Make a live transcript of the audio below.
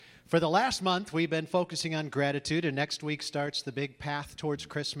For the last month, we've been focusing on gratitude, and next week starts the big path towards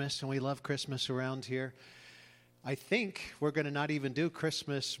Christmas, and we love Christmas around here. I think we're going to not even do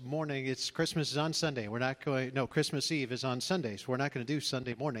Christmas morning. Christmas is on Sunday. Christmas Eve is on Sundays. We're not going to do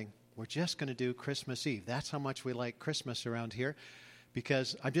Sunday morning. We're just going to do Christmas Eve. That's how much we like Christmas around here,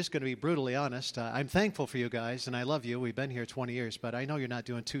 because I'm just going to be brutally honest. I'm thankful for you guys, and I love you. We've been here 20 years, but I know you're not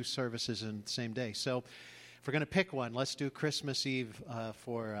doing two services in the same day. So if we're going to pick one, let's do Christmas Eve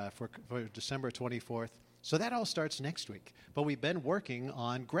for December 24th. So that all starts next week. But we've been working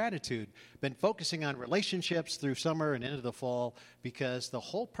on gratitude, been focusing on relationships through summer and into the fall, because the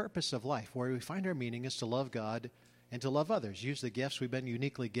whole purpose of life, where we find our meaning, is to love God and to love others. Use the gifts we've been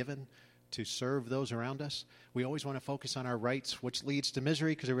uniquely given to serve those around us. We always want to focus on our rights, which leads to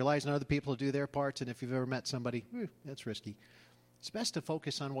misery because it relies on other people to do their parts. And if you've ever met somebody, that's risky. It's best to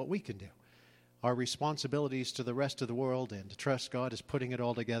focus on what we can do. Our responsibilities to the rest of the world, and to trust God is putting it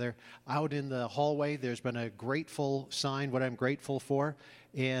all together. Out in the hallway, there's been a grateful sign, what I'm grateful for.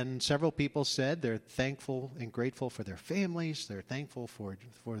 And several people said they're thankful and grateful for their families. They're thankful for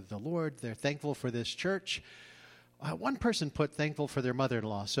the Lord. They're thankful for this church. One person put thankful for their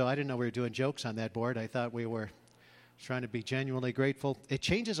mother-in-law. So I didn't know we were doing jokes on that board. I thought we were trying to be genuinely grateful. It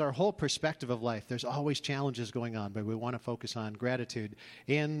changes our whole perspective of life. There's always challenges going on, but we want to focus on gratitude.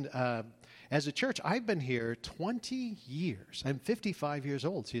 And as a church, I've been here 20 years. I'm 55 years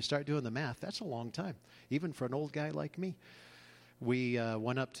old, so you start doing the math. That's a long time, even for an old guy like me. We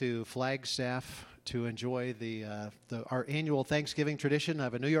went up to Flagstaff to enjoy our annual Thanksgiving tradition. I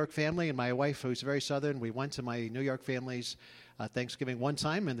have a New York family, and my wife, who's very Southern, we went to my New York family's Thanksgiving one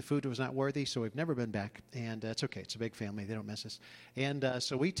time, and the food was not worthy, so we've never been back. And it's okay. It's a big family. They don't miss us. And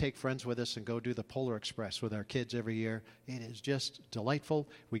so we take friends with us and go do the Polar Express with our kids every year. It is just delightful.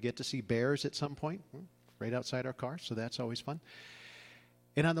 We get to see bears at some point right outside our car, so that's always fun.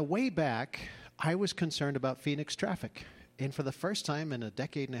 And on the way back, I was concerned about Phoenix traffic. And for the first time in a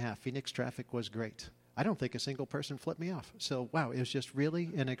decade and a half, Phoenix traffic was great. I don't think a single person flipped me off. So, wow, it was just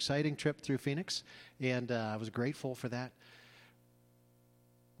really an exciting trip through Phoenix, and I was grateful for that.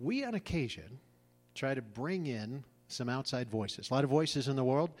 We, on occasion, try to bring in some outside voices. A lot of voices in the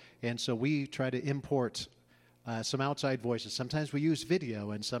world, and so we try to import some outside voices. Sometimes we use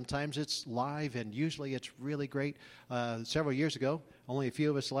video, and sometimes it's live, and usually it's really great. Several years ago, only a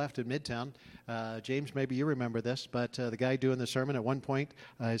few of us left in Midtown. James, maybe you remember this, but the guy doing the sermon at one point,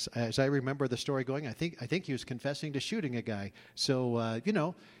 as I remember the story going, I think he was confessing to shooting a guy. So,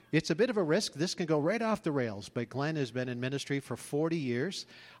 it's a bit of a risk. This can go right off the rails, but Glenn has been in ministry for 40 years.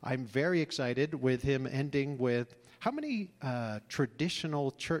 I'm very excited with him ending with, how many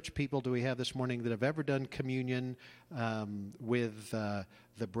traditional church people do we have this morning that have ever done communion with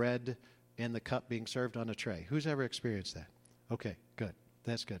the bread and the cup being served on a tray? Who's ever experienced that? Okay, good.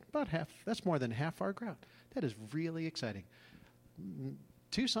 That's good. About half. That's more than half our crowd. That is really exciting.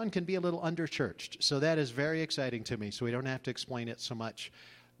 Tucson can be a little under-churched, so that is very exciting to me, so we don't have to explain it so much.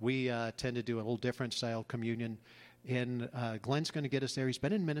 We tend to do a little different style communion, and Glenn's going to get us there. He's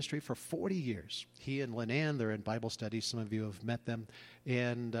been in ministry for 40 years. He and Lynn, they're in Bible studies. Some of you have met them.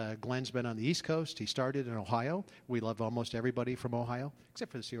 And Glenn's been on the East Coast. He started in Ohio. We love almost everybody from Ohio,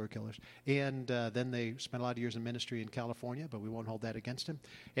 except for the serial killers. And then they spent a lot of years in ministry in California, but we won't hold that against him.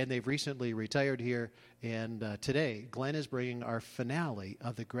 And they've recently retired here. And today, Glenn is bringing our finale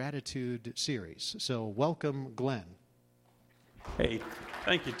of the Gratitude series. So welcome, Glenn. Hey,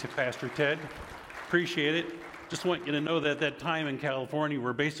 thank you to Pastor Ted. Appreciate it. Just want you to know that that time in California,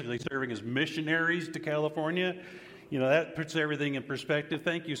 we're basically serving as missionaries to California. That puts everything in perspective.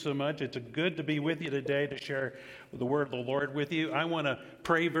 Thank you so much. It's good to be with you today to share the word of the Lord with you. I want to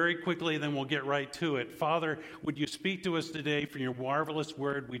pray very quickly, then we'll get right to it. Father, would you speak to us today for your marvelous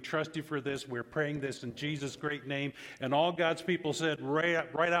word? We trust you for this. We're praying this in Jesus' great name. And all God's people said right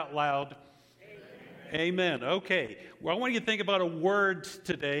out loud, Amen. Okay. Well, I want you to think about a word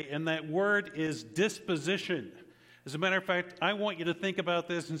today, and that word is disposition. As a matter of fact, I want you to think about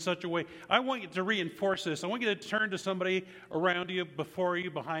this in such a way. I want you to reinforce this. I want you to turn to somebody around you, before you,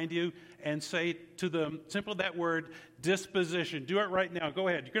 behind you, and say to them simply that word, disposition. Do it right now. Go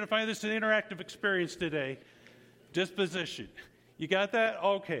ahead. You're going to find this an interactive experience today. Disposition. You got that?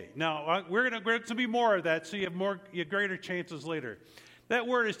 Okay. Now, we're going to be more of that, so you have greater chances later. That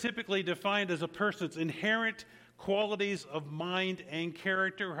word is typically defined as a person's inherent qualities of mind and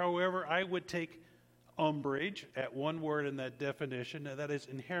character. However, I would take umbrage at one word in that definition, and that is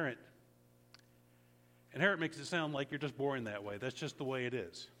inherent. Inherent makes it sound like you're just born that way. That's just the way it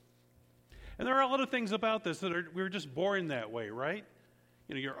is. And there are a lot of things about this that we're just born that way, right?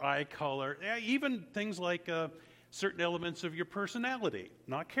 Your eye color, even things like certain elements of your personality.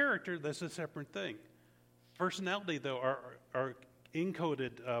 Not character, that's a separate thing. Personality, though, are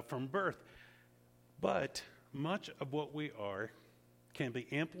encoded from birth. But much of what we are can be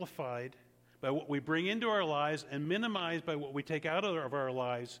amplified by what we bring into our lives and minimized by what we take out of our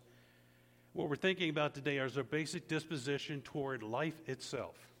lives. What we're thinking about today is our basic disposition toward life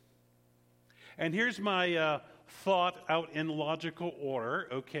itself. And here's my thought out in logical order,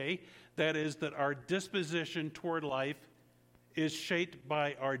 okay? That is that our disposition toward life is shaped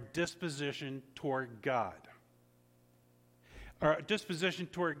by our disposition toward God. Our disposition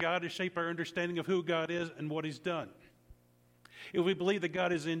toward God is shaped by our understanding of who God is and what He's done. If we believe that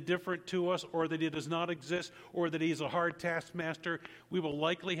God is indifferent to us, or that He does not exist, or that He is a hard taskmaster, we will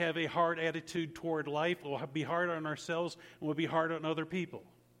likely have a hard attitude toward life. We'll be hard on ourselves, and we'll be hard on other people.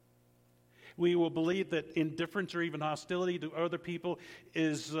 We will believe that indifference or even hostility to other people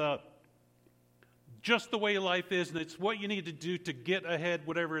is just the way life is, and it's what you need to do to get ahead,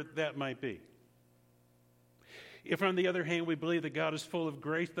 whatever that might be. If, on the other hand, we believe that God is full of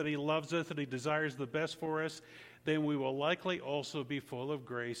grace, that He loves us, that He desires the best for us, then we will likely also be full of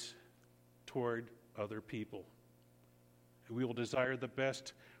grace toward other people. And we will desire the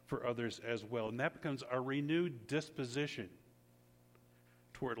best for others as well. And that becomes our renewed disposition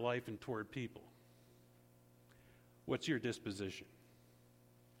toward life and toward people. What's your disposition?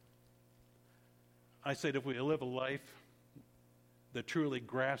 I say that if we live a life that truly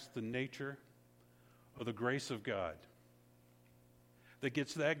grasps the nature of the grace of God, that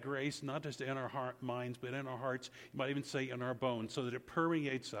gets that grace not just in our minds, but in our hearts, you might even say in our bones, so that it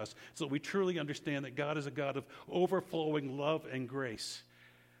permeates us, so that we truly understand that God is a God of overflowing love and grace.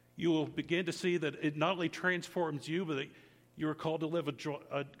 You will begin to see that it not only transforms you, but that you are called to live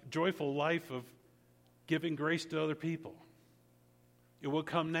a joyful life of giving grace to other people. It will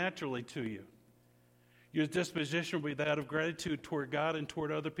come naturally to you. Your disposition will be that of gratitude toward God and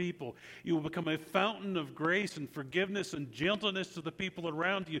toward other people. You will become a fountain of grace and forgiveness and gentleness to the people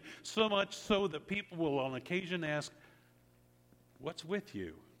around you, so much so that people will on occasion ask, "What's with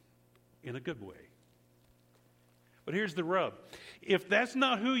you?" in a good way. But here's the rub. If that's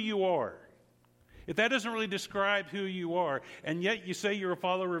not who you are, if that doesn't really describe who you are, and yet you say you're a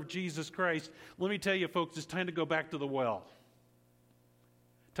follower of Jesus Christ, let me tell you, folks, it's time to go back to the well.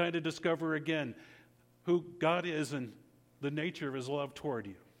 Time to discover again who God is and the nature of His love toward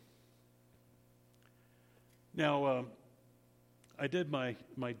you. Now, I did my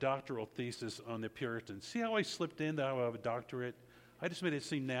doctoral thesis on the Puritans. See how I slipped in that I have a doctorate? I just made it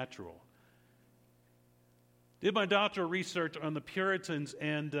seem natural. Did my doctoral research on the Puritans,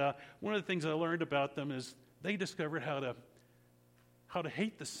 and one of the things I learned about them is they discovered how to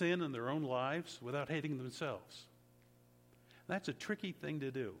hate the sin in their own lives without hating themselves. That's a tricky thing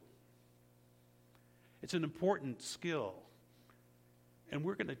to do. It's an important skill. And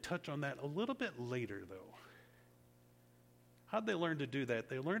we're going to touch on that a little bit later, though. How'd they learn to do that?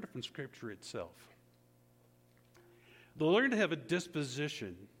 They learned it from Scripture itself. They learned to have a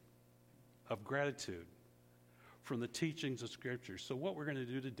disposition of gratitude from the teachings of Scripture. So what we're going to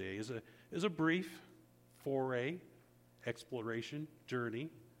do today is a brief foray, exploration, journey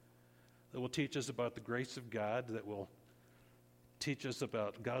that will teach us about the grace of God, that will teach us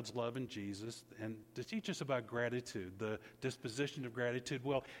about God's love in Jesus, and to teach us about gratitude, the disposition of gratitude.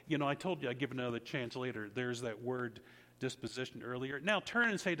 Well, I told you I'd give another chance later. There's that word disposition earlier. Now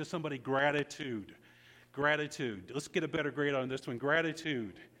turn and say to somebody, gratitude. Gratitude. Let's get a better grade on this one.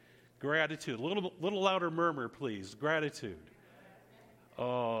 Gratitude. Gratitude. A little louder murmur, please. Gratitude.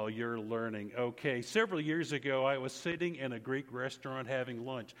 Oh, you're learning. Okay. Several years ago, I was sitting in a Greek restaurant having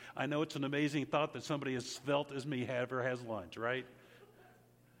lunch. I know it's an amazing thought that somebody as svelte as me ever has lunch, right?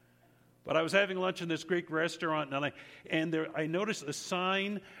 But I was having lunch in this Greek restaurant, and I noticed a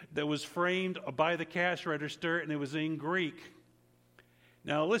sign that was framed by the cash register, and it was in Greek.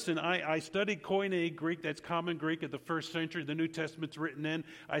 Now, listen, I studied Koine Greek, that's common Greek of the first century. The New Testament's written in.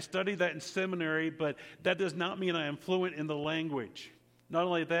 I studied that in seminary, but that does not mean I am fluent in the language. Not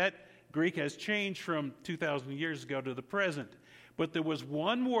only that, Greek has changed from 2,000 years ago to the present. But there was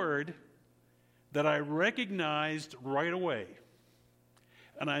one word that I recognized right away.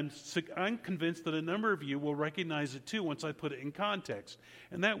 And I'm convinced that a number of you will recognize it too once I put it in context.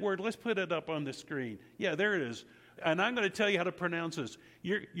 And that word, let's put it up on the screen. Yeah, there it is. And I'm going to tell you how to pronounce this.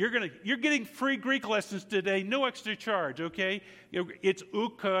 You're getting free Greek lessons today, no extra charge, okay? It's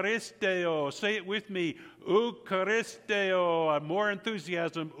Eucharisteo. Say it with me. Eucharisteo. More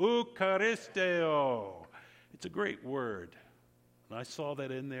enthusiasm. Eucharisteo. It's a great word. And I saw that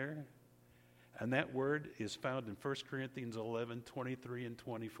in there. And that word is found in 1 Corinthians 11, 23 and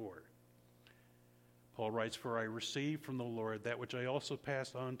 24. Paul writes, "For I received from the Lord that which I also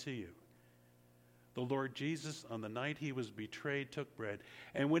passed on to you. The Lord Jesus, on the night he was betrayed, took bread.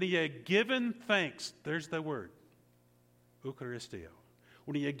 And when he had given thanks," there's the word, Eucharistio.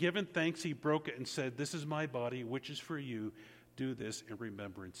 "When he had given thanks, he broke it and said, 'This is my body, which is for you. Do this in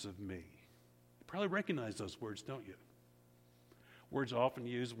remembrance of me.'" You probably recognize those words, don't you? Words often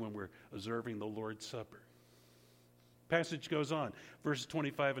used when we're observing the Lord's Supper. Passage goes on, verses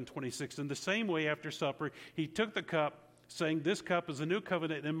 25 and 26. "In the same way, after supper, he took the cup, saying, 'This cup is a new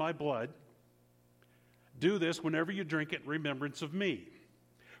covenant in my blood. Do this whenever you drink it in remembrance of me.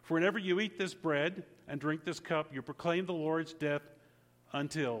 For whenever you eat this bread and drink this cup, you proclaim the Lord's death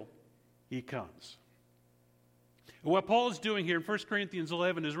until he comes.'" And what Paul is doing here in 1 Corinthians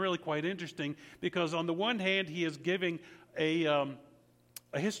 11 is really quite interesting, because on the one hand, he is giving a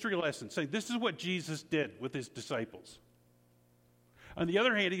history lesson, saying this is what Jesus did with his disciples. On the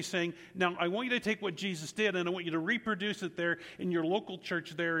other hand, he's saying, now I want you to take what Jesus did and I want you to reproduce it there in your local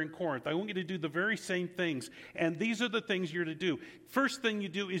church there in Corinth. I want you to do the very same things. And these are the things you're to do. First thing you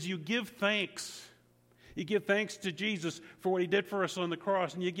do is you give thanks. You give thanks to Jesus for what he did for us on the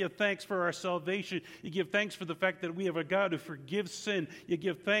cross, and you give thanks for our salvation. You give thanks for the fact that we have a God who forgives sin. You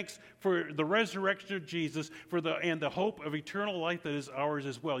give thanks for the resurrection of Jesus and the hope of eternal life that is ours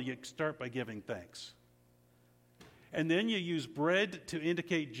as well. You start by giving thanks. And then you use bread to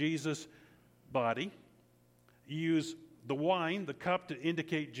indicate Jesus' body. You use the wine, the cup, to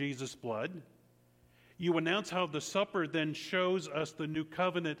indicate Jesus' blood. You announce how the supper then shows us the new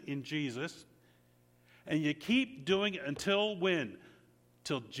covenant in Jesus. And you keep doing it until when?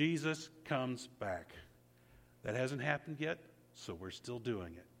 Till Jesus comes back. That hasn't happened yet, so we're still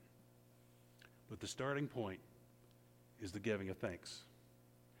doing it. But the starting point is the giving of thanks.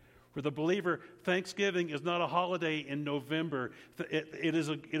 For the believer, Thanksgiving is not a holiday in November. It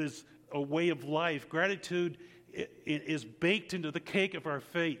is a way of life. Gratitude is baked into the cake of our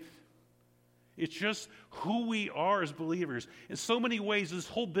faith. It's just who we are as believers. In so many ways, this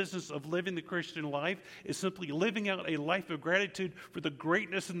whole business of living the Christian life is simply living out a life of gratitude for the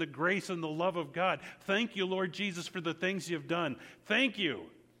greatness and the grace and the love of God. Thank you, Lord Jesus, for the things you've done. Thank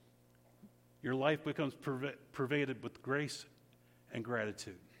you. Your life becomes pervaded with grace and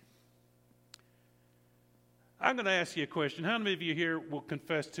gratitude. I'm going to ask you a question. How many of you here will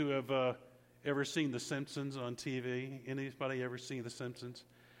confess to have ever seen The Simpsons on TV? Anybody ever seen The Simpsons?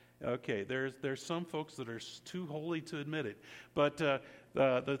 Okay, there's some folks that are too holy to admit it. But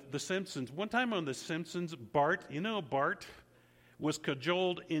the Simpsons, one time on The Simpsons, Bart was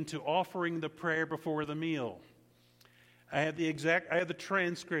cajoled into offering the prayer before the meal. I had the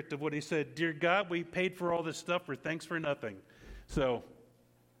transcript of what he said. "Dear God, we paid for all this stuff for thanks for nothing." So,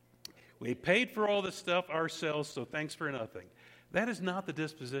 we paid for all this stuff ourselves, so thanks for nothing. That is not the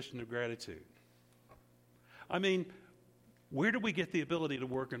disposition of gratitude. I mean, where do we get the ability to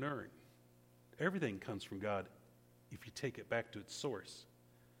work and earn? Everything comes from God if you take it back to its source.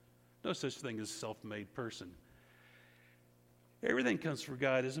 No such thing as self-made person. Everything comes from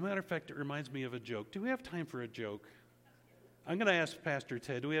God. As a matter of fact, it reminds me of a joke. Do we have time for a joke? I'm going to ask Pastor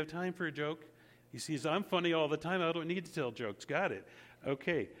Ted, do we have time for a joke? He says, "I'm funny all the time. I don't need to tell jokes." Got it.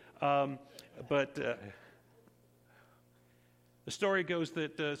 Okay. But the story goes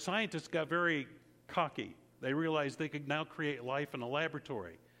that scientists got very cocky. They realized they could now create life in a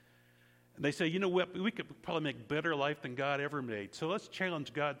laboratory. And they say, you know what, we could probably make better life than God ever made. So let's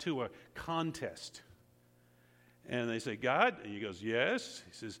challenge God to a contest. And they say, "God?" And he goes, "Yes."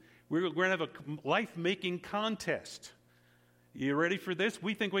 He says, we're going to have a life-making contest. You ready for this?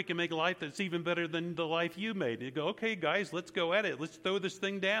 We think we can make a life that's even better than the life you made. And you go, "Okay, guys, let's go at it. Let's throw this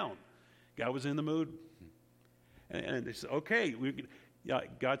thing down." God was in the mood. And they said, "Okay."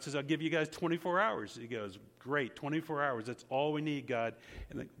 God says, "I'll give you guys 24 hours. He goes, "Great, 24 hours. That's all we need, God."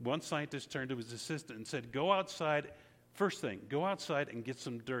 And one scientist turned to his assistant and said, "Go outside. First thing, go outside and get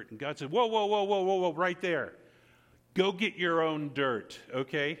some dirt." And God said, "Whoa, whoa, whoa, whoa, whoa, whoa, right there. Go get your own dirt,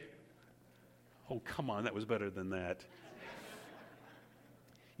 okay?" Oh, come on, that was better than that.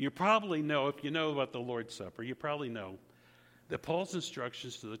 You probably know, if you know about the Lord's Supper, you probably know that Paul's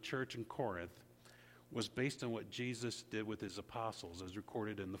instructions to the church in Corinth was based on what Jesus did with his apostles, as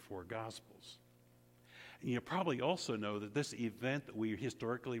recorded in the 4 Gospels. And you probably also know that this event that we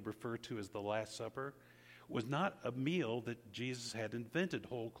historically refer to as the Last Supper was not a meal that Jesus had invented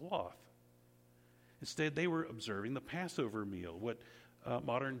whole cloth. Instead, they were observing the Passover meal, what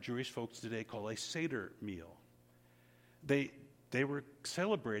modern Jewish folks today call a Seder meal. They were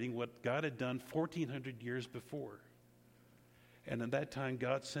celebrating what God had done 1,400 years before. And at that time,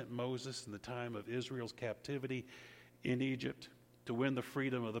 God sent Moses in the time of Israel's captivity in Egypt to win the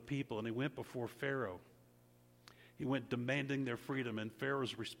freedom of the people, and he went before Pharaoh. He went demanding their freedom, and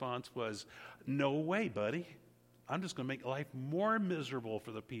Pharaoh's response was, "No way, buddy. I'm just going to make life more miserable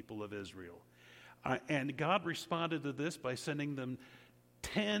for the people of Israel." And God responded to this by sending them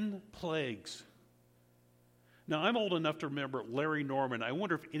 10 plagues. Now, I'm old enough to remember Larry Norman. I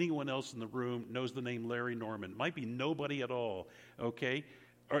wonder if anyone else in the room knows the name Larry Norman. Might be nobody at all, okay?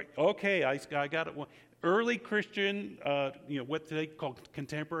 Okay, I got it. Early Christian, what they call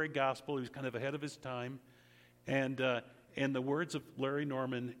contemporary gospel. He was kind of ahead of his time. And in the words of Larry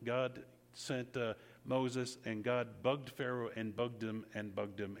Norman, God sent Moses, and God bugged Pharaoh and bugged him,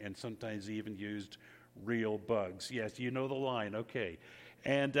 and sometimes he even used real bugs. Yes, you know the line, okay.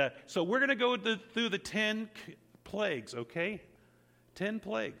 And so we're going to go through the 10 plagues, okay? 10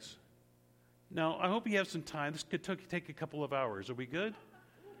 plagues. Now, I hope you have some time. This could take a couple of hours. Are we good?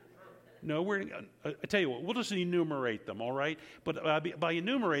 No, I tell you what, we'll just enumerate them, all right? But by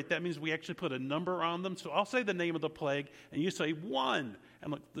enumerate, that means we actually put a number on them. So I'll say the name of the plague, and you say 1.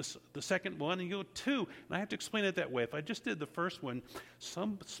 And look, the second one, and you go 2. And I have to explain it that way. If I just did the first one,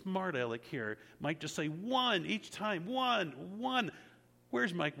 some smart aleck here might just say 1 each time. 1.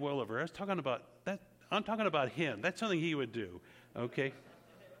 Where's Mike Welliver? I was talking about that. I'm talking about him. That's something he would do, okay?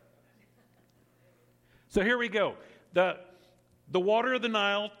 So here we go. The water of the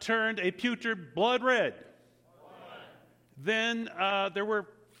Nile turned a putrid blood red. 1. Then there were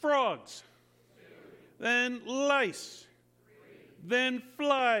frogs. 2. Then lice. 3. Then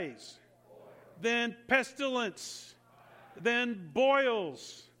flies. 4. Then pestilence. 5. Then boils.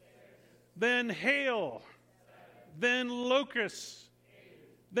 6. Then hail. 7. Then locusts. 8.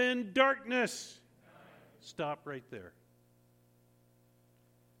 Then darkness. 9. Stop right there.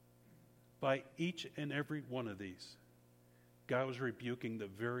 By each and every one of these, God was rebuking the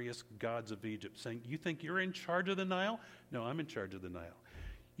various gods of Egypt, saying, "You think you're in charge of the Nile? No, I'm in charge of the Nile.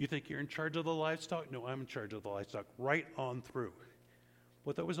 You think you're in charge of the livestock? No, I'm in charge of the livestock." Right on through.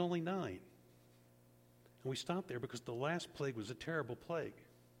 But that was only 9. And we stopped there because the last plague was a terrible plague.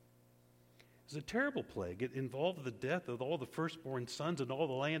 It was a terrible plague. It involved the death of all the firstborn sons in all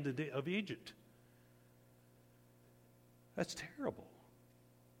the land of Egypt. That's terrible.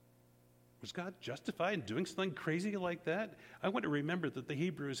 Was God justified in doing something crazy like that? I want to remember that the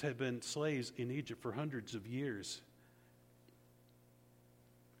Hebrews had been slaves in Egypt for hundreds of years.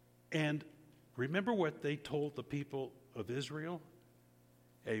 And remember what they told the people of Israel?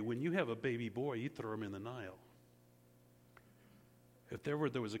 Hey, when you have a baby boy, you throw him in the Nile. If there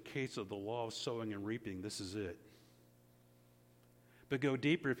was a case of the law of sowing and reaping, this is it. But go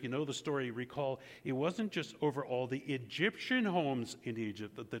deeper, if you know the story, recall, it wasn't just over all the Egyptian homes in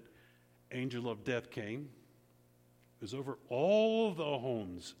Egypt that the angel of death came. It was over all the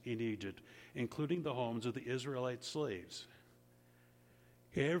homes in Egypt, including the homes of the Israelite slaves.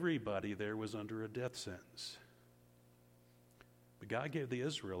 Everybody there was under a death sentence. But God gave the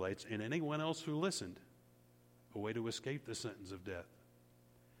Israelites and anyone else who listened a way to escape the sentence of death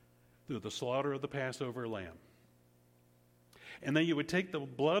through the slaughter of the Passover lamb. And then you would take the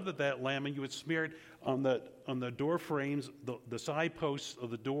blood of that lamb and you would smear it on the door frames, the side posts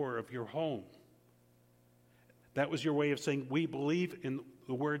of the door of your home. That was your way of saying, we believe in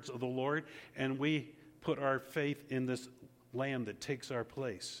the words of the Lord, and we put our faith in this lamb that takes our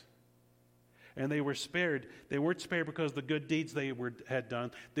place. And they were spared. They weren't spared because of the good deeds they had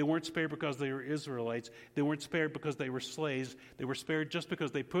done. They weren't spared because they were Israelites. They weren't spared because they were slaves. They were spared just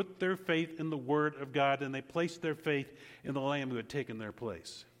because they put their faith in the Word of God and they placed their faith in the Lamb who had taken their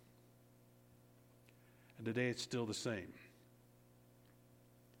place. And today it's still the same.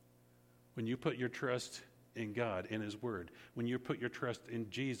 When you put your trust in God, in His Word, when you put your trust in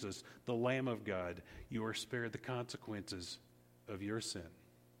Jesus, the Lamb of God, you are spared the consequences of your sin.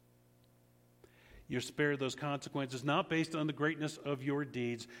 You're spared those consequences, not based on the greatness of your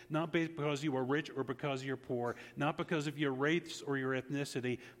deeds, not based because you are rich or because you're poor, not because of your race or your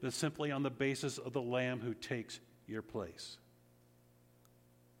ethnicity, but simply on the basis of the Lamb who takes your place.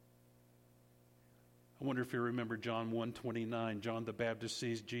 I wonder if you remember John 1:29. John the Baptist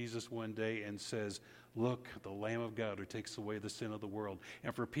sees Jesus one day and says, "Look, the Lamb of God who takes away the sin of the world."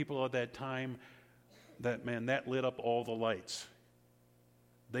 And for people at that time, that lit up all the lights.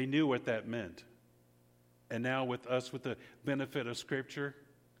 They knew what that meant. And now with us, with the benefit of Scripture,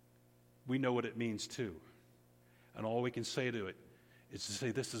 we know what it means too. And all we can say to it is to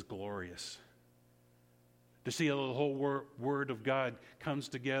say, this is glorious. To see how the whole Word of God comes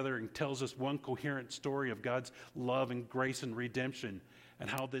together and tells us one coherent story of God's love and grace and redemption, and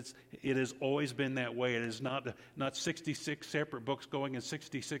how it has always been that way. It is not 66 separate books going in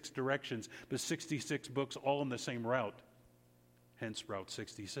 66 directions, but 66 books all in the same route. hence Route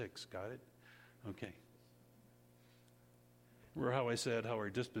 66. Got it? Okay. Remember how I said how our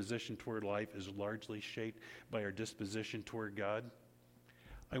disposition toward life is largely shaped by our disposition toward God?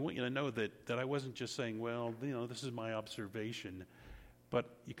 I want you to know that I wasn't just saying, well, this is my observation,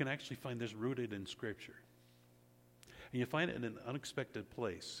 but you can actually find this rooted in Scripture. And you find it in an unexpected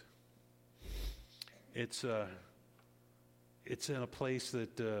place. It's in a place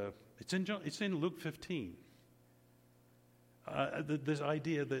that it's in Luke 15. This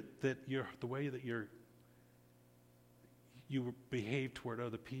idea that the way that you behave toward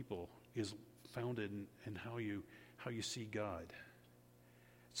other people is founded in how you see God.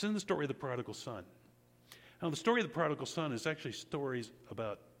 It's in the story of the prodigal son. Now, the story of the prodigal son is actually stories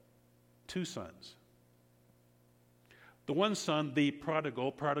about two sons. The one son, the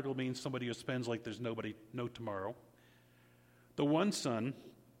prodigal means somebody who spends like there's no tomorrow. The one son,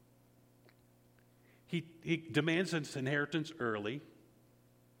 he demands his inheritance early,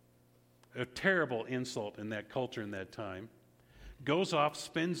 a terrible insult in that culture in that time, goes off,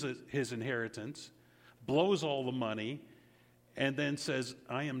 spends his inheritance, blows all the money, and then says,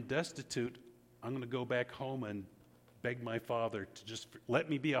 I am destitute. I'm going to go back home and beg my father to just let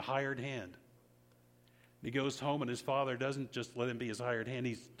me be a hired hand. He goes home, and his father doesn't just let him be his hired hand.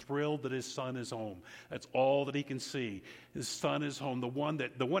 He's thrilled that his son is home. That's all that he can see. His son is home.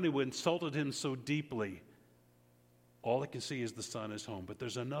 The one who insulted him so deeply, all he can see is the son is home. But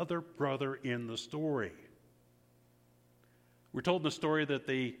there's another brother in the story. We're told in the story that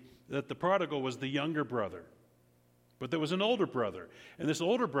the prodigal was the younger brother. But there was an older brother, and this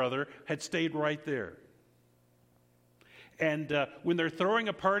older brother had stayed right there. And when they're throwing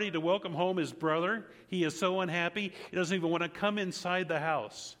a party to welcome home his brother, he is so unhappy, he doesn't even want to come inside the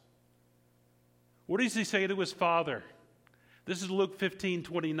house. What does he say to his father? This is Luke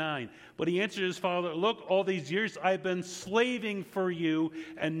 15:29. But he answered his father, look, all these years I've been slaving for you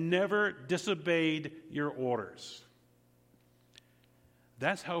and never disobeyed your orders.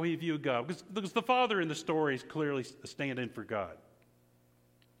 That's how he viewed God. Because the father in the story is clearly standing for God.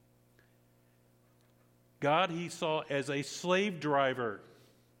 God he saw as a slave driver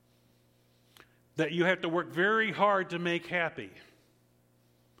that you have to work very hard to make happy.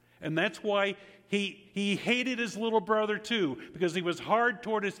 And that's why he hated his little brother too, because he was hard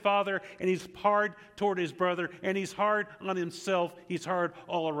toward his father, and he's hard toward his brother, and he's hard on himself. He's hard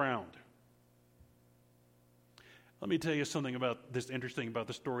all around. Let me tell you something about this interesting about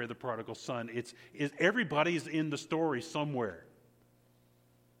the story of the prodigal son. Everybody's in the story somewhere.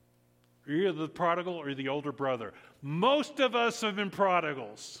 You're either the prodigal or the older brother. Most of us have been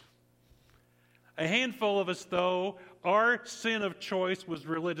prodigals. A handful of us, though, our sin of choice was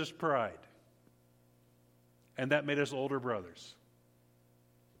religious pride. And that made us older brothers.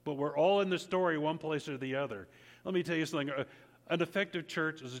 But we're all in the story one place or the other. Let me tell you something. An effective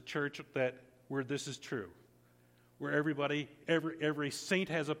church is a church where this is true. Where every saint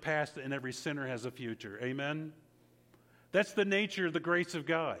has a past and every sinner has a future. Amen? That's the nature of the grace of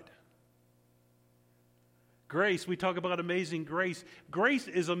God. Grace, we talk about amazing grace. Grace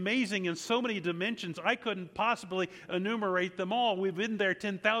is amazing in so many dimensions. I couldn't possibly enumerate them all. We've been there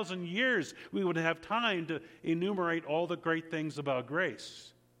 10,000 years. We wouldn't have time to enumerate all the great things about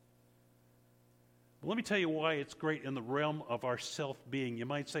grace. But let me tell you why it's great in the realm of our self-being. You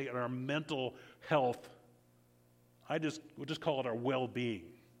might say in our mental health. We'll just call it our well-being.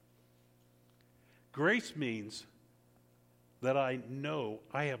 Grace means that I know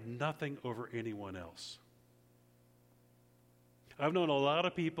I have nothing over anyone else. I've known a lot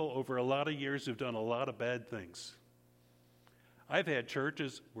of people over a lot of years who've done a lot of bad things. I've had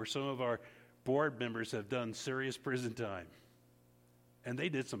churches where some of our board members have done serious prison time, and they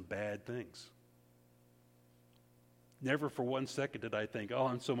did some bad things. Never for 1 second did I think, oh,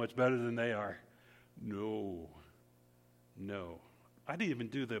 I'm so much better than they are. No. I didn't even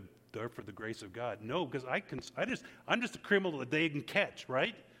do the for the grace of God. No, because I'm just a criminal that they didn't catch,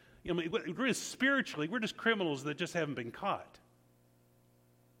 right? We're just spiritually, we're just criminals that just haven't been caught.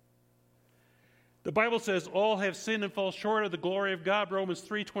 The Bible says all have sinned and fall short of the glory of God, Romans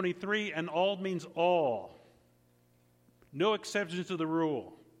 3:23, and all means all. No exceptions to the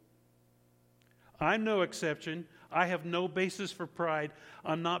rule. I'm no exception. I have no basis for pride.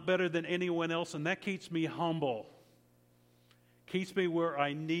 I'm not better than anyone else, and that keeps me humble. Keeps me where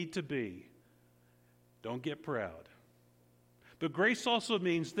I need to be. Don't get proud. But grace also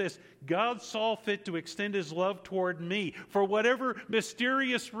means this. God saw fit to extend his love toward me for whatever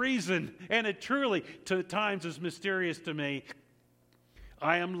mysterious reason, and it truly, to times, is mysterious to me.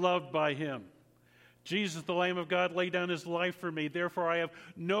 I am loved by him. Jesus, the Lamb of God, laid down his life for me. Therefore, I have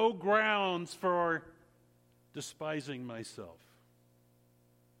no grounds for despising myself.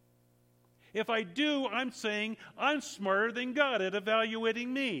 If I do, I'm saying I'm smarter than God at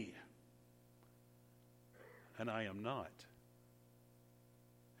evaluating me. And I am not.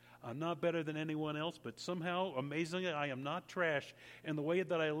 I'm not better than anyone else, but somehow, amazingly, I am not trash. And the way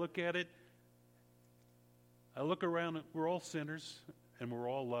that I look at it, I look around, we're all sinners, and we're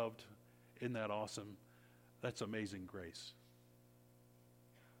all loved. Isn't that awesome? That's amazing grace.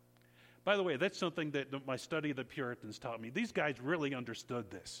 By the way, that's something that my study of the Puritans taught me. These guys really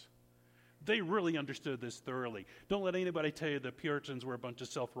understood this. They really understood this thoroughly. Don't let anybody tell you the Puritans were a bunch of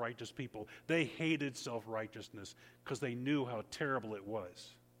self-righteous people. They hated self-righteousness because they knew how terrible it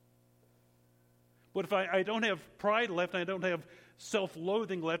was. But if I don't have pride left, and I don't have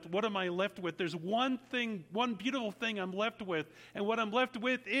self-loathing left, what am I left with? There's one thing, one beautiful thing I'm left with, and what I'm left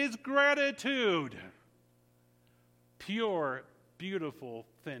with is gratitude. Pure, beautiful,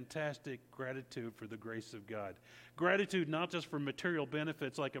 fantastic gratitude for the grace of God. Gratitude not just for material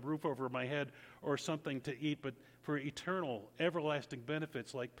benefits like a roof over my head or something to eat, but for eternal, everlasting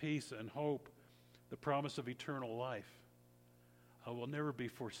benefits like peace and hope, the promise of eternal life. I will never be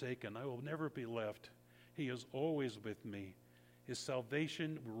forsaken. I will never be left. He is always with me. His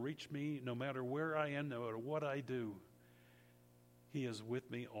salvation will reach me no matter where I am, no matter what I do. He is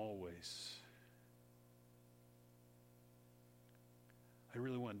with me always. I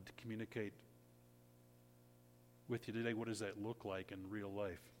really wanted to communicate with you today, what does that look like in real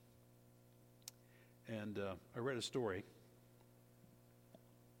life? And I read a story.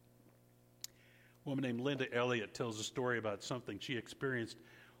 A woman named Linda Elliott tells a story about something she experienced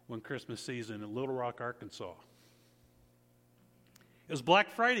one Christmas season in Little Rock, Arkansas. It was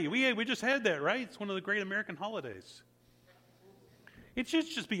Black Friday. We just had that, right? It's one of the great American holidays. It should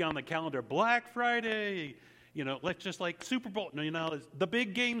just be on the calendar. Black Friday, let's just like Super Bowl. No, it's the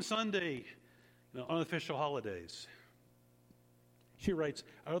big game Sunday, unofficial holidays. She writes,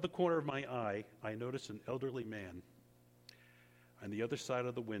 out of the corner of my eye, I noticed an elderly man on the other side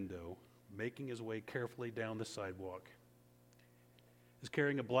of the window, making his way carefully down the sidewalk. He's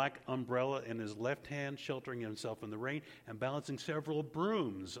carrying a black umbrella in his left hand, sheltering himself from the rain, and balancing several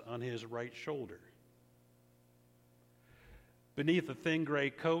brooms on his right shoulder. Beneath a thin gray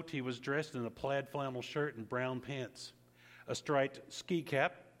coat, he was dressed in a plaid flannel shirt and brown pants. A striped ski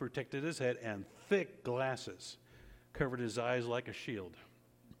cap protected his head, and thick glasses covered his eyes like a shield.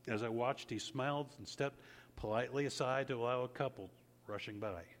 As I watched, he smiled and stepped politely aside to allow a couple rushing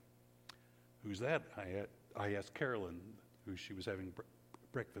by. Who's that? I asked Carolyn, who she was having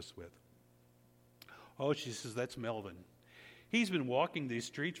breakfast with. Oh, she says, that's Melvin. He's been walking these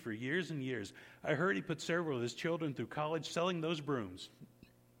streets for years and years. I heard he put several of his children through college selling those brooms.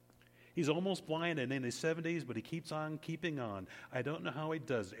 He's almost blind and in his 70s, but he keeps on keeping on. I don't know how he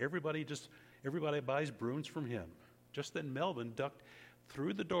does. Everybody buys brooms from him. Just then Melvin ducked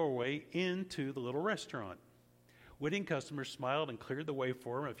through the doorway into the little restaurant. Waiting customers smiled and cleared the way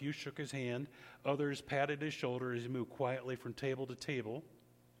for him. A few shook his hand. Others patted his shoulder as he moved quietly from table to table,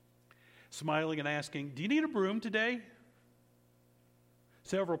 smiling and asking, do you need a broom today?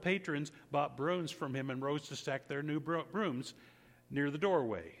 Several patrons bought brooms from him and rose to stack their new brooms near the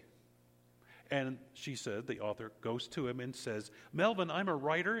doorway. And she said, the author goes to him and says, Melvin, I'm a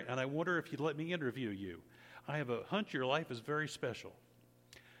writer, and I wonder if you'd let me interview you. I have a hunch your life is very special.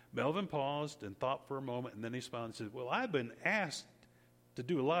 Melvin paused and thought for a moment, and then he smiled and said, well, I've been asked to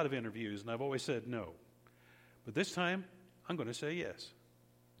do a lot of interviews, and I've always said no. But this time, I'm going to say yes.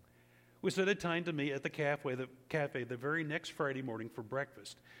 We set a time to meet at the cafe the very next Friday morning for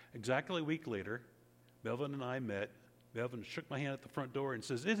breakfast. Exactly a week later, Melvin and I met. Melvin shook my hand at the front door and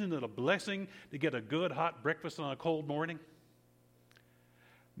says, isn't it a blessing to get a good hot breakfast on a cold morning?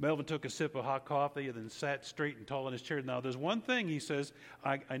 Melvin took a sip of hot coffee and then sat straight and tall in his chair. Now, there's one thing, he says,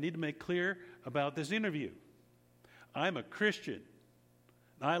 I need to make clear about this interview. I'm a Christian.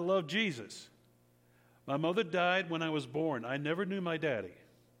 I love Jesus. My mother died when I was born. I never knew my daddy.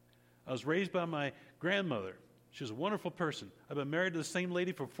 I was raised by my grandmother. She was a wonderful person. I've been married to the same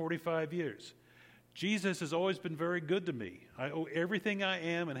lady for 45 years. Jesus has always been very good to me. I owe everything I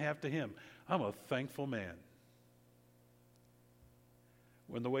am and have to him. I'm a thankful man.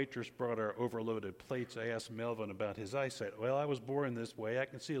 When the waitress brought our overloaded plates, I asked Melvin about his eyesight. Well, I was born this way. I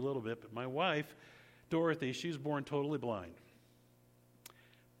can see a little bit, but my wife, Dorothy, she was born totally blind.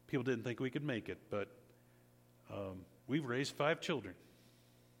 People didn't think we could make it, but we've raised 5 children.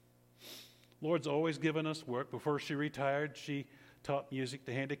 Lord's always given us work. Before she retired, she taught music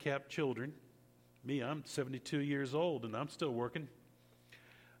to handicapped children. Me, I'm 72 years old, and I'm still working.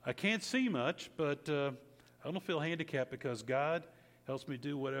 I can't see much, but I don't feel handicapped because God helps me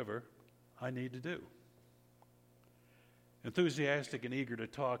do whatever I need to do. Enthusiastic and eager to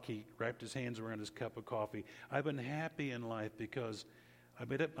talk, he wrapped his hands around his cup of coffee. I've been happy in life because I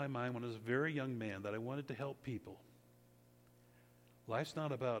made up my mind when I was a very young man that I wanted to help people. Life's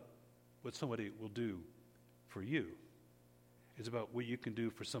not about what somebody will do for you. It's about what you can do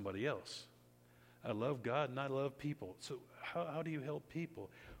for somebody else. I love God and I love people. So how do you help people?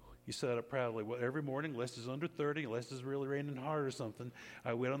 He said it proudly. Well, every morning, unless it's under 30, unless it's really raining hard or something,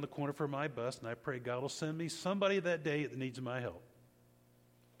 I wait on the corner for my bus and I pray God will send me somebody that day that needs my help.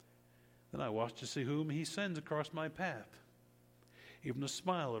 Then I watch to see whom he sends across my path. Even a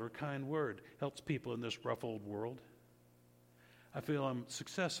smile or a kind word helps people in this rough old world. I feel I'm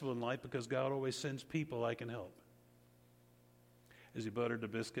successful in life because God always sends people I can help. As he buttered the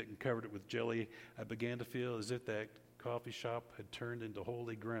biscuit and covered it with jelly, I began to feel as if that coffee shop had turned into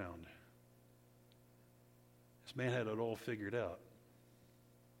holy ground. This man had it all figured out.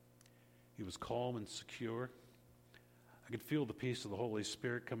 He was calm and secure. I could feel the peace of the Holy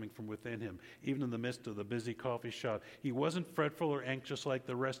Spirit coming from within him, even in the midst of the busy coffee shop. He wasn't fretful or anxious like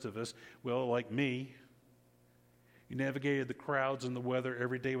the rest of us, well, like me. He navigated the crowds and the weather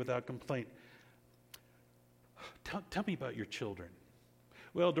every day without complaint. Tell me about your children.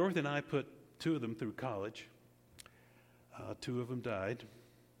 Well, Dorothy and I put 2 of them through college. 2 of them died.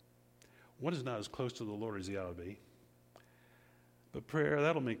 One is not as close to the Lord as he ought to be. But prayer,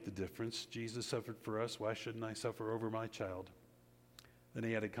 that'll make the difference. Jesus suffered for us. Why shouldn't I suffer over my child? Then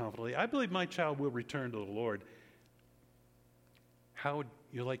he added confidently, I believe my child will return to the Lord. How would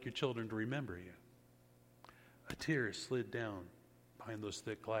you like your children to remember you? A tear slid down behind those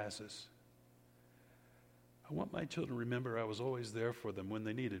thick glasses. I want my children to remember I was always there for them when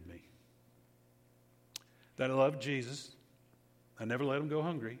they needed me. That I loved Jesus. I never let him go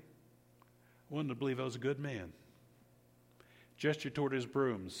hungry. I wanted to believe I was a good man. Gestured toward his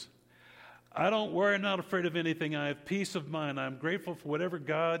brooms. I don't worry, I'm not afraid of anything. I have peace of mind. I'm grateful for whatever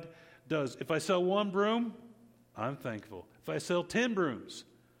God does. If I sell 1 broom, I'm thankful. If I sell 10 brooms,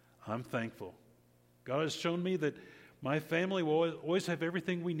 I'm thankful. God has shown me that my family will always have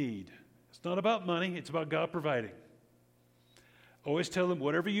everything we need. It's not about money, it's about God providing. Always tell them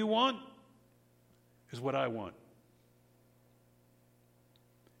whatever you want is what I want.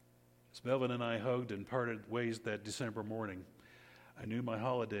 As Melvin and I hugged and parted ways that December morning, I knew my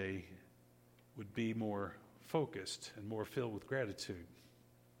holiday would be more focused and more filled with gratitude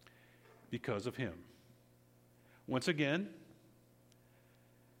because of him. Once again,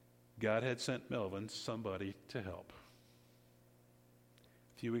 God had sent Melvin somebody to help.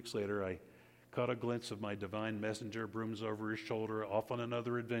 A few weeks later, I caught a glimpse of my divine messenger, brooms over his shoulder, off on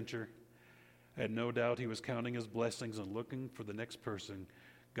another adventure. I had no doubt he was counting his blessings and looking for the next person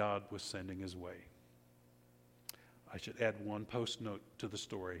God was sending his way. I should add one post note to the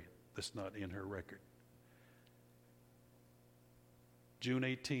story that's not in her record. June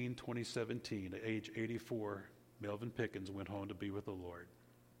 18, 2017, at age 84, Melvin Pickens went home to be with the Lord.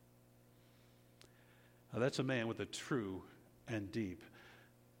 Now that's a man with a true and deep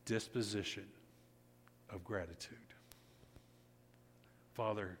disposition of gratitude.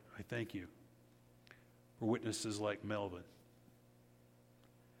 Father, I thank you for witnesses like Melvin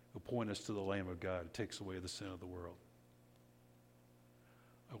who point us to the Lamb of God who takes away the sin of the world.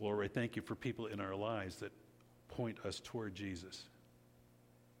 Lord, I thank you for people in our lives that point us toward Jesus.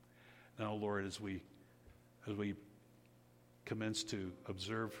 Now, Lord, as we commence to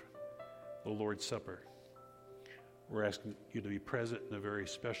observe the Lord's Supper, we're asking you to be present in a very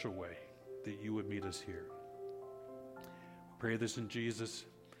special way, that you would meet us here. We pray this in Jesus.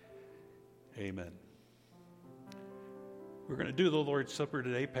 Amen. We're going to do the Lord's Supper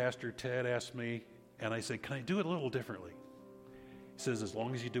today. Pastor Ted asked me, and I said, can I do it a little differently? He says, as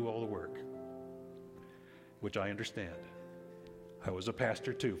long as you do all the work, which I understand. I was a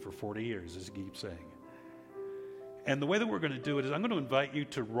pastor too for 40 years, as he keeps saying. And the way that we're going to do it is I'm going to invite you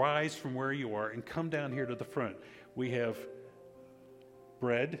to rise from where you are and come down here to the front. We have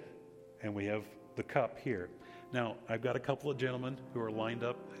bread and we have the cup here. Now, I've got a couple of gentlemen who are lined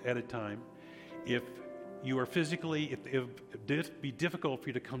up at a time. If you are physically, if it would be difficult for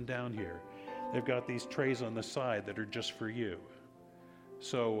you to come down here, they've got these trays on the side that are just for you.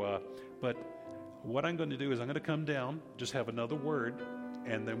 So, but what I'm going to do is I'm going to come down, just have another word,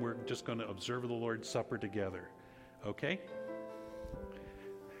 and then we're just going to observe the Lord's Supper together. Okay?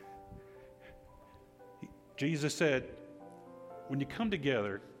 Jesus said, when you come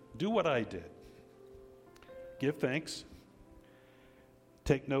together, do what I did. Give thanks.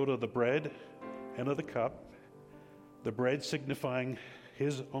 Take note of the bread and of the cup. The bread signifying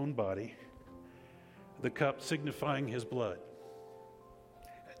his own body. The cup signifying his blood.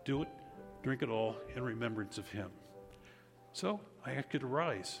 Do it, drink it all in remembrance of him. So I ask you to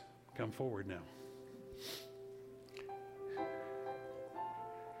rise. Come forward now.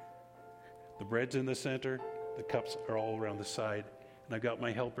 The bread's in the center. The cups are all around the side. And I've got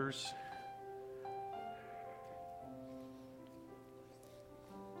my helpers.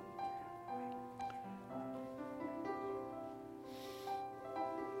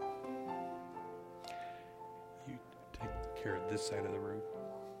 You take care of this side of the room.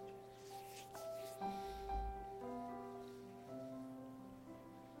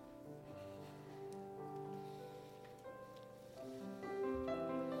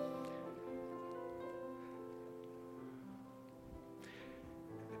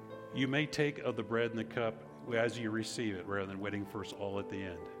 You may take of the bread and the cup as you receive it, rather than waiting for us all at the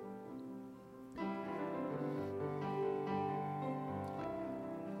end.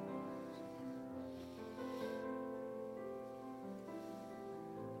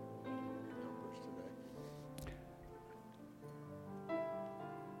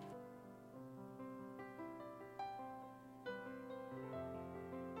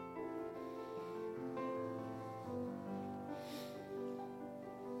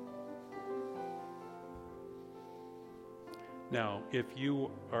 Now, if you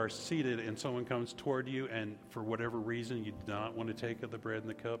are seated and someone comes toward you and for whatever reason you do not want to take of the bread and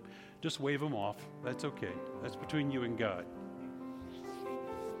the cup, just wave them off. That's okay. That's between you and God.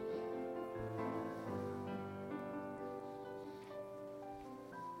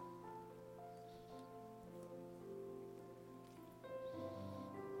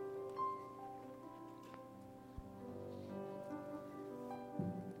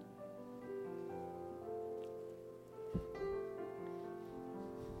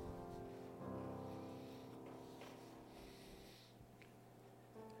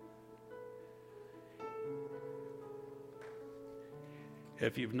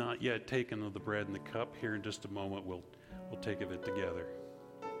 If you've not yet taken of the bread and the cup, here in just a moment, we'll take of it together.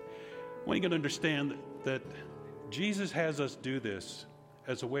 I want you to understand that Jesus has us do this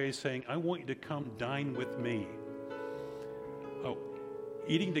as a way of saying, I want you to come dine with me. Oh,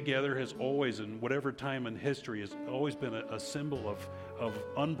 eating together has always, in whatever time in history, has always been a symbol of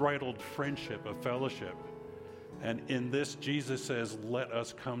unbridled friendship, of fellowship. And in this, Jesus says, let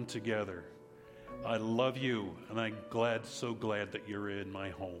us come together. I love you, and I'm so glad that you're in my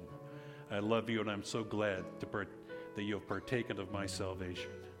home. I love you, and I'm so glad that you have partaken of my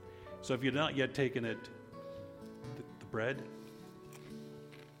salvation. So if you've not yet taken it, the bread,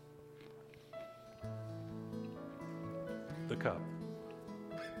 the cup,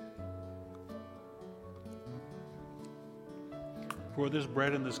 for this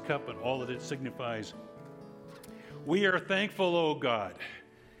bread and this cup and all that it signifies, we are thankful, O God.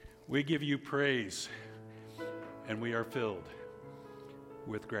 We give you praise, and we are filled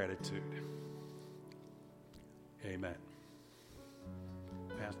with gratitude. Amen.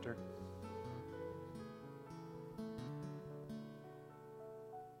 Pastor?